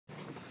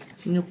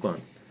16번.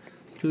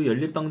 두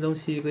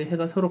연립방정식의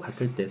해가 서로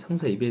같을 때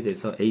상수 AB에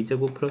대해서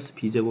A제곱 플러스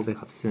B제곱의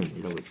값은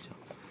이라고 있죠.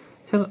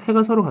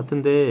 해가 서로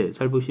같은데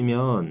잘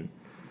보시면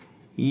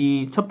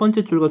이 첫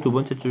번째 줄과 두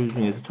번째 줄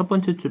중에서 첫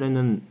번째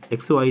줄에는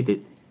XY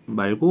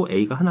말고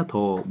A가 하나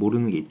더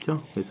모르는 게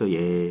있죠. 그래서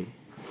얘는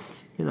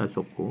알 수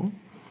없고,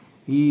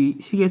 이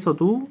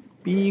식에서도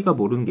B가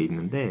모르는 게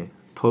있는데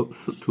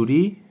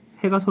둘이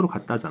해가 서로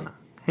같다잖아.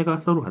 해가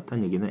서로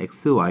같다는 얘기는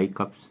XY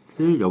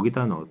값을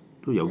여기다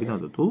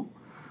넣어도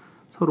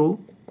서로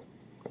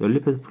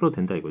연립해서 풀어도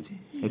된다 이거지.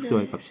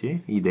 XY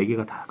값이 이 네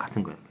개가 다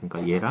같은 거야.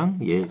 그러니까 얘랑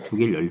얘 두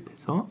개를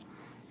연립해서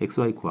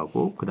XY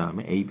구하고 그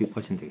다음에 AB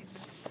구하시면 되겠다.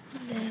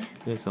 네.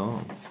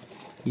 그래서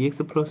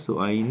 2x 플러스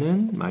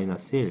y는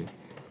마이너스 1,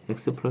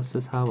 x 플러스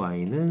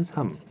 4y는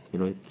 3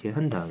 이렇게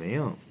한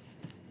다음에요.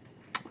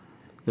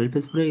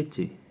 연립해서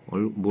풀어야겠지.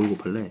 뭘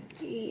곱할래?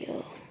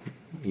 2요.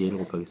 2를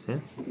곱하겠어요?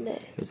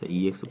 네. 그래서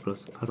 2x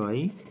플러스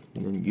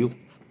 8y는 6.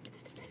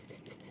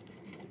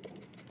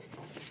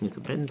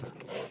 그래서 뺀다.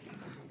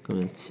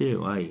 그러면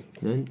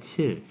 7y는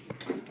 7,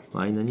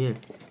 y는 1.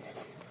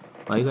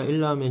 y가 1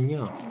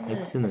 나오면요.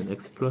 x는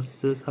x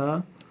플러스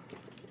 4,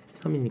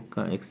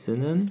 3이니까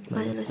x는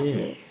마이너스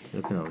 1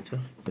 이렇게 나오죠.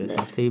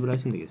 그래서 대입을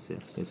하시면 되겠어요.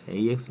 그래서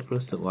ax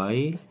플러스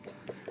y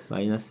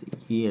마이너스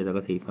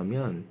 2에다가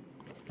대입하면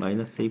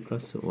마이너스 a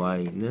플러스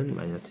y는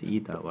마이너스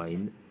 2다.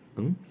 y는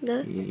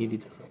네.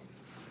 1이다.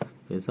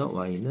 그래서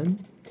y는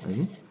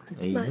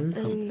a는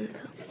 3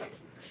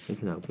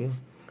 이렇게 나오고요.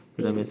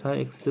 그 다음에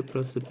 4x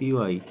플러스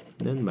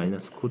by는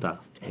마이너스 9다.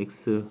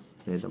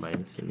 x에다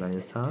마이너스 1,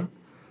 마이너스 4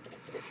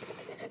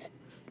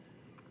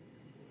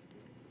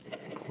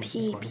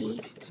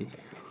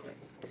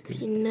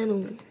 b는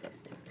 5.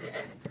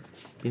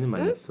 b는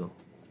마이너스 5.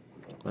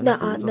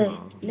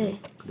 네.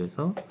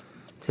 그래서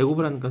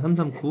제곱을 하니까 3,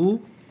 3,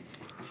 9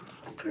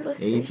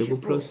 플러스 a 제곱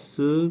 25.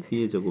 플러스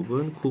b의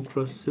제곱은 9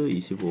 플러스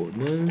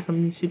 25는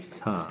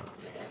 34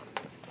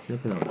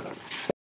 이렇게 나온다.